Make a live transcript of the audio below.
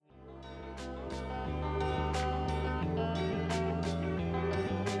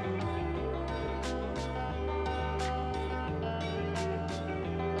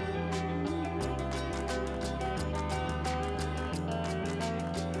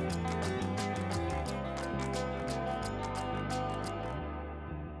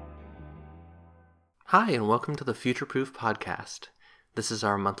Hi, and welcome to the Future Proof Podcast. This is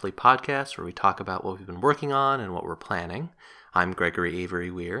our monthly podcast where we talk about what we've been working on and what we're planning. I'm Gregory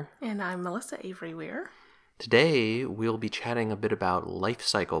Avery Weir. And I'm Melissa Avery Weir. Today, we'll be chatting a bit about life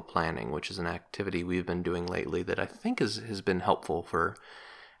cycle planning, which is an activity we've been doing lately that I think has been helpful for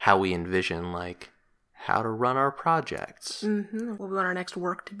how we envision, how to run our projects. Mm-hmm. What we want our next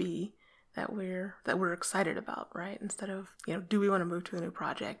work to be that we're excited about, right? Instead of, do we want to move to a new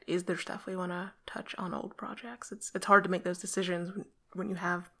project? Is there stuff we want to touch on old projects? It's hard to make those decisions when you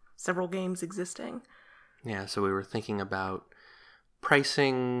have several games existing. Yeah, so we were thinking about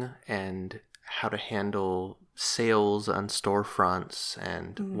pricing and how to handle sales on storefronts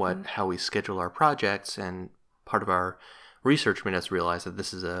and how we schedule our projects. And part of our research made us realize that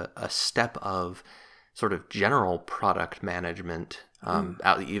this is a step of sort of general product management,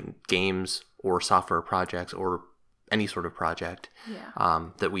 even games or software projects or any sort of project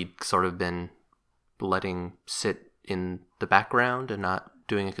that we'd sort of been letting sit in the background and not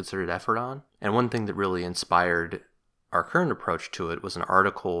doing a concerted effort on. And one thing that really inspired our current approach to it was an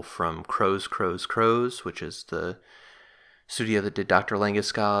article from Crows, which is the studio that did Dr.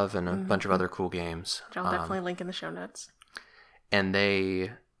 Langeskov and a bunch of other cool games. Which I'll definitely link in the show notes. And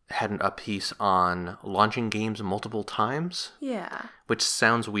they had a piece on launching games multiple times. Yeah. Which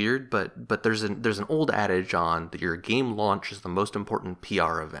sounds weird, but there's an old adage on that your game launch is the most important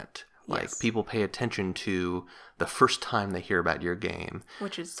PR event. Yes. People pay attention to the first time they hear about your game.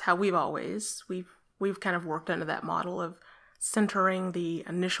 Which is how we've kind of worked under that model of centering the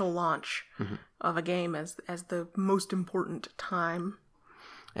initial launch of a game as the most important time.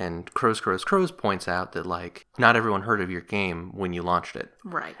 And Crows points out that, not everyone heard of your game when you launched it.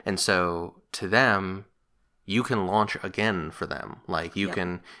 Right. And so, to them, you can launch again for them. You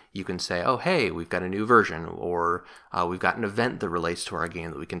can say, oh, hey, we've got a new version, or we've got an event that relates to our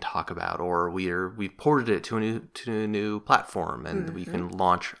game that we can talk about, or we've ported it to a new platform, and we can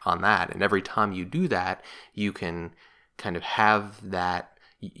launch on that. And every time you do that, you can kind of have that,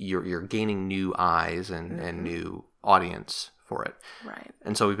 you're gaining new eyes and new audience for it. Right.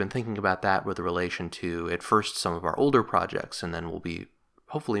 And so we've been thinking about that with relation to, at first, some of our older projects, and then we'll be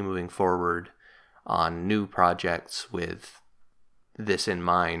hopefully moving forward on new projects with this in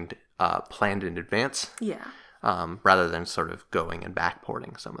mind, planned in advance. Yeah. Rather than sort of going and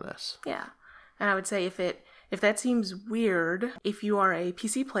backporting some of this. Yeah. And I would say if that seems weird, if you are a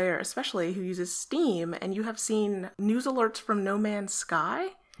PC player especially who uses Steam and you have seen news alerts from No Man's Sky,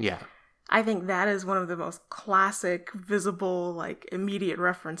 yeah, I think that is one of the most classic, visible, immediate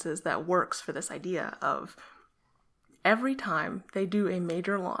references that works for this idea of every time they do a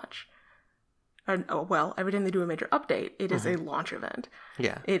major launch, every time they do a major update, it is a launch event.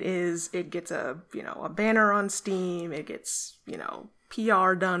 Yeah. It gets a banner on Steam, it gets,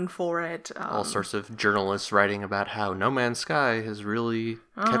 PR done for it. All sorts of journalists writing about how No Man's Sky has really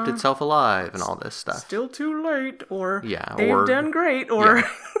kept itself alive and all this stuff. Still too late, or they've done great, or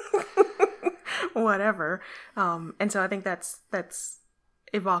whatever. And so I think that's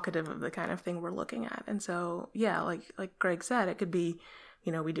evocative of the kind of thing we're looking at. And so, like Greg said, it could be,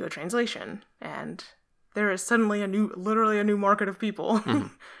 we do a translation and there is suddenly literally a new market of people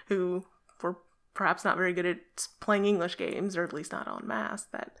who were perhaps not very good at playing English games, or at least not en masse,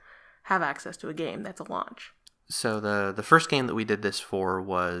 that have access to a game that's a launch. So the first game that we did this for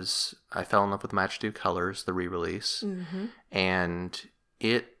was I Fell in Love with Match 2 Colors, the re-release. And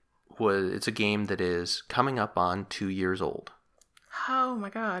it's a game that is coming up on 2 years old. Oh my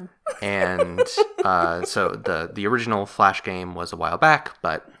god. And so the original Flash game was a while back,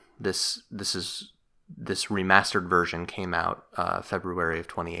 but this remastered version came out February of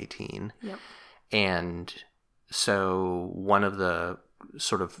 2018. Yep. And so one of the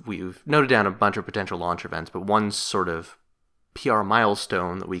we've noted down a bunch of potential launch events, but one sort of PR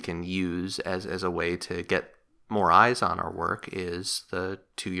milestone that we can use as a way to get more eyes on our work is the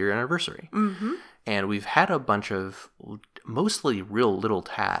 2-year anniversary. And we've had a bunch of mostly real little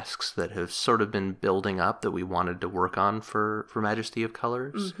tasks that have sort of been building up that we wanted to work on for Majesty of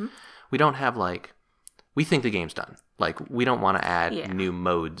Colors. We don't have we think the game's done. We don't want to add new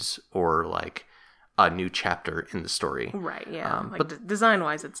modes or a new chapter in the story. Right, yeah. But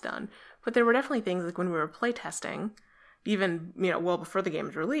design-wise, it's done. But there were definitely things when we were playtesting, even, well before the game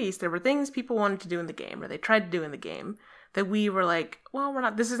was released, there were things people wanted to do in the game, or they tried to do in the game, that we were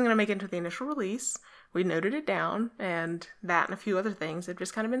this isn't going to make it into the initial release. We noted it down, and that and a few other things have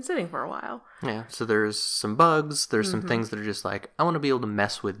just kind of been sitting for a while. Yeah, so there's some bugs, there's some things that are just I want to be able to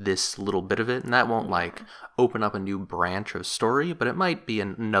mess with this little bit of it, and that won't open up a new branch of story, but it might be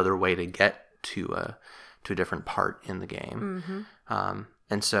another way to get to a different part in the game.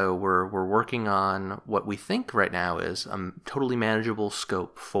 And so we're working on what we think right now is a totally manageable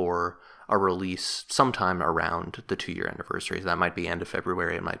scope for a release sometime around the 2-year anniversary. So that might be end of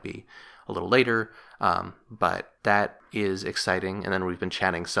February, it might be a little later, but that is exciting. And then we've been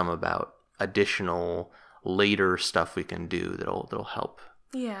chatting some about additional later stuff we can do that'll help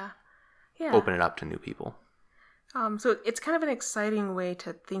open it up to new people. So it's kind of an exciting way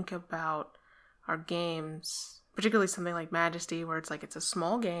to think about our games, particularly something like Majesty, where it's like it's a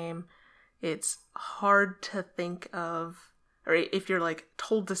small game. It's hard to think of, or if you're like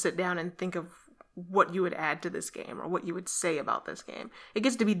told to sit down and think of what you would add to this game or what you would say about this game, it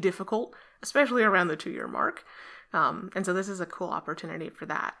gets to be difficult, especially around the 2-year mark. And so this is a cool opportunity for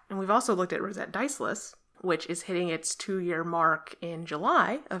that. And we've also looked at Rosette Diceless, which is hitting its 2-year mark in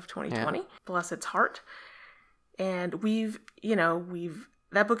July of 2020. Bless its heart. And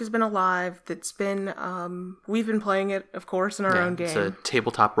that book has been alive. That's been, we've been playing it, of course, in our own game. It's a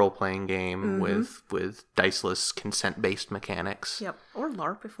tabletop role-playing game with diceless consent-based mechanics. Yep, or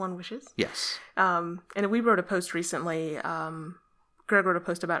LARP if one wishes. Yes. And we wrote a post recently. Greg wrote a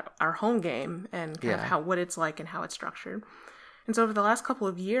post about our home game and kind of what it's like and how it's structured. And so over the last couple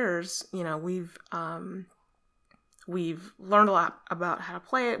of years, we've learned a lot about how to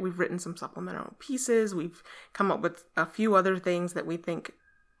play it. We've written some supplemental pieces. We've come up with a few other things that we think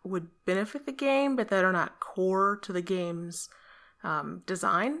would benefit the game, but that are not core to the game's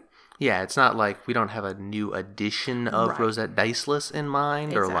design. Yeah, it's not like we don't have a new edition of Rosette Diceless in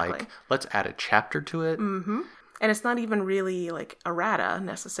mind, or like, let's add a chapter to it. Mm-hmm. And it's not even really like errata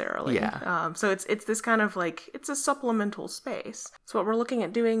necessarily. Yeah. So it's this kind of like, it's a supplemental space. So what we're looking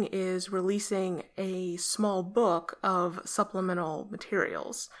at doing is releasing a small book of supplemental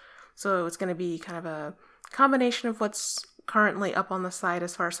materials. So it's going to be kind of a combination of what's currently up on the site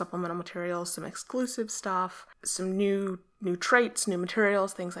as far as supplemental materials, some exclusive stuff, some new traits, new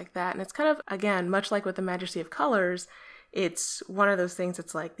materials, things like that. And it's kind of, again, much like with the Majesty of Colors, it's one of those things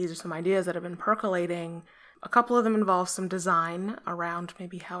that's like, these are some ideas that have been percolating. A couple of them involve some design around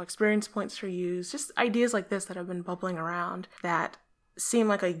maybe how experience points are used, just ideas like this that have been bubbling around that seem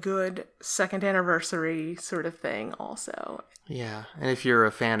like a good second anniversary sort of thing also. Yeah, and if you're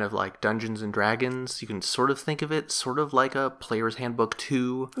a fan of like Dungeons and Dragons, you can sort of think of it sort of like a Player's Handbook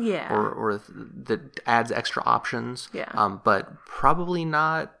 2. Yeah. Or that adds extra options. Yeah. But probably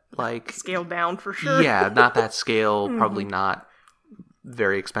not like... Scaled down for sure. Yeah, not that scale, probably not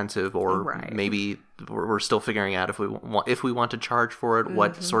very expensive, or maybe we're still figuring out if we want to charge for it,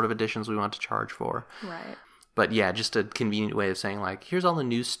 what sort of additions we want to charge for. Right. But yeah, just a convenient way of saying like, here's all the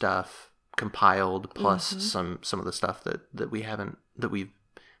new stuff compiled, plus some of the stuff that we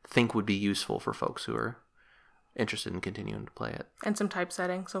think would be useful for folks who are interested in continuing to play it. And some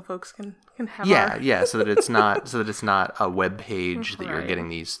typesetting so folks can have so that it's not a web page that you're getting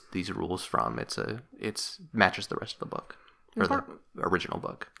these rules from. It's matches the rest of the book. Or the original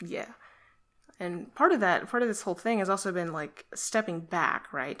book. Yeah. And part of this whole thing has also been like stepping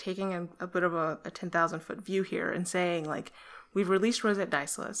back, right? Taking a bit of a 10,000 foot view here and saying like, we've released Rosette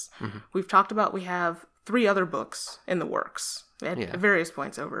Diceless. We've talked about, we have 3 other books in the works at various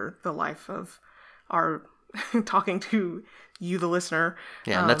points over the life of our talking to you, the listener.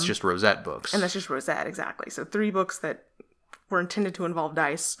 Yeah, and that's just Rosette books. And that's just Rosette, exactly. So 3 books that were intended to involve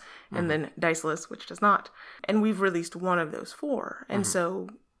dice, and then Diceless, which does not. And we've released 1 of those 4. And so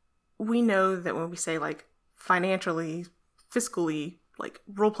we know that when we say like financially, fiscally, like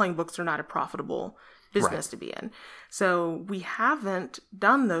role-playing books are not a profitable business to be in. So we haven't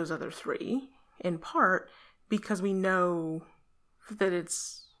done those other 3 in part because we know that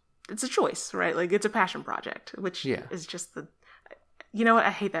it's a choice, right? Like it's a passion project, which is just the... You know what? I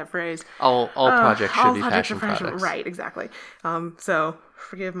hate that phrase. All projects should be passion projects. Right, exactly. So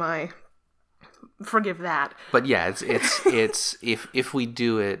forgive that. But yeah, it's if we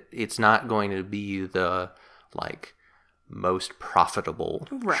do it, it's not going to be the like most profitable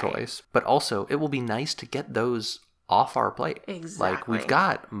choice. But also, it will be nice to get those off our plate. Exactly. Like we've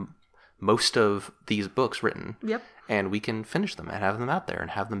got most of these books written. Yep. And we can finish them and have them out there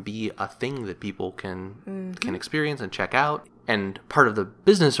and have them be a thing that people can experience and check out. And part of the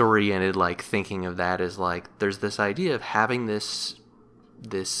business-oriented like thinking of that is like there's this idea of having this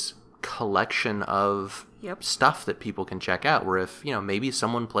collection of stuff that people can check out. Where if maybe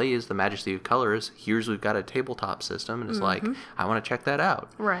someone plays the Majesty of Colors, we've got a tabletop system, and it's like I want to check that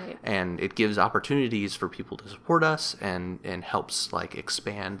out. Right. And it gives opportunities for people to support us and helps like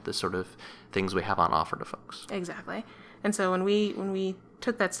expand the sort of things we have on offer to folks. Exactly. And so when we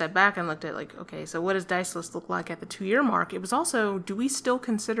took that step back and looked at like, okay, so what does Diceless look like at the 2-year mark? It was also, do we still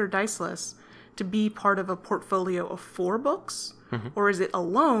consider Diceless to be part of a portfolio of 4 books? Or is it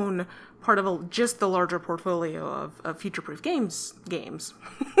alone part of just the larger portfolio of future-proof games?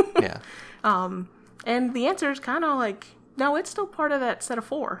 Yeah. And the answer is kind of like, no, it's still part of that set of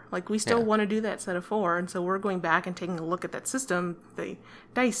 4. Like, we still want to do that set of 4. And so we're going back and taking a look at that system, the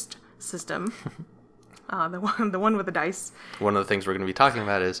diced system, the one with the dice. One of the things we're going to be talking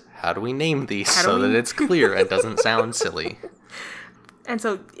about is how do we name these so that it's clear and doesn't sound silly. And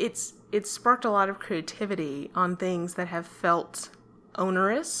so it's sparked a lot of creativity on things that have felt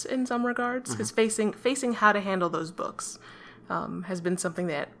onerous in some regards, because facing how to handle those books has been something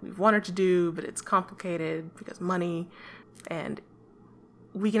that we've wanted to do, but it's complicated because money, and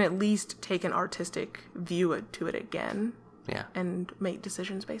we can at least take an artistic view to it again. Yeah. And make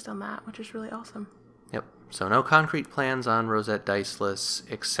decisions based on that, which is really awesome. Yep. So no concrete plans on Rosette Diceless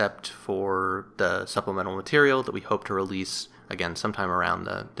except for the supplemental material that we hope to release again sometime around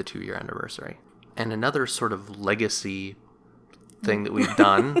the 2-year anniversary. And another sort of legacy thing that we've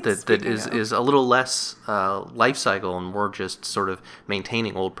done that is a little less life cycle and more just sort of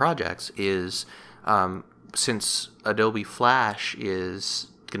maintaining old projects is since Adobe Flash is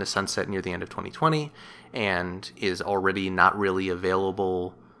going to sunset near the end of 2020 and is already not really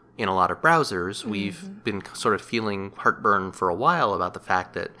available in a lot of browsers, we've been sort of feeling heartburn for a while about the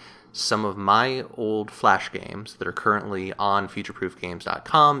fact that some of my old Flash games that are currently on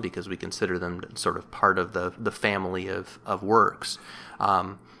futureproofgames.com, because we consider them sort of part of the family of works,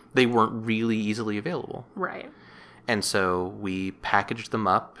 they weren't really easily available. Right. And so we packaged them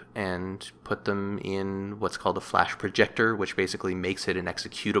up and put them in what's called a Flash projector, which basically makes it an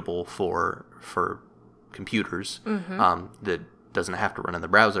executable for computers that doesn't have to run in the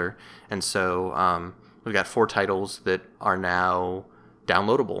browser. And so we've got 4 titles that are now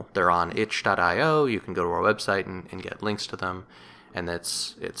downloadable. They're on itch.io. You can go to our website and get links to them. And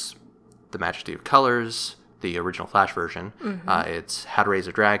it's The Majesty of Colors, the original Flash version. It's How to Raise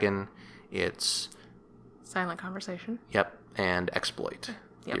a Dragon. It's Silent Conversation. Yep. And Exploit,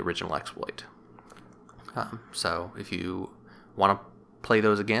 the original Exploit. So if you want to play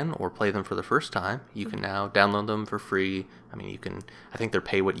those again or play them for the first time, you can now download them for free. I mean, I think they're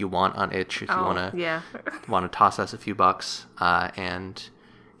pay what you want on itch if you want to toss us a few bucks. And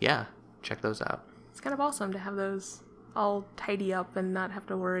yeah, check those out. It's kind of awesome to have those all tidy up and not have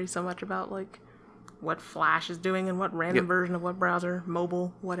to worry so much about like what Flash is doing and what random version of what browser,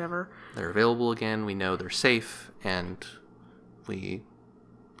 mobile, whatever. They're available again. We know they're safe, and we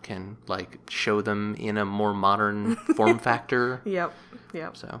can like show them in a more modern form factor. Yep.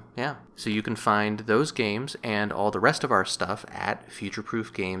 So yeah. So you can find those games and all the rest of our stuff at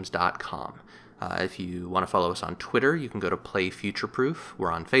futureproofgames.com. If you want to follow us on Twitter, you can go to Play Futureproof.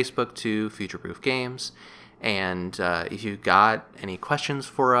 We're on Facebook too, Futureproof Games. And if you've got any questions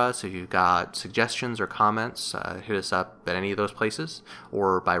for us, if you've got suggestions or comments, hit us up at any of those places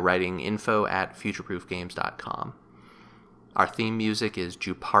or by writing info@futureproofgames.com. Our theme music is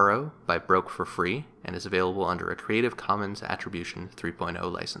Juparo by Broke for Free and is available under a Creative Commons Attribution 3.0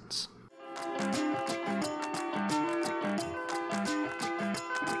 license.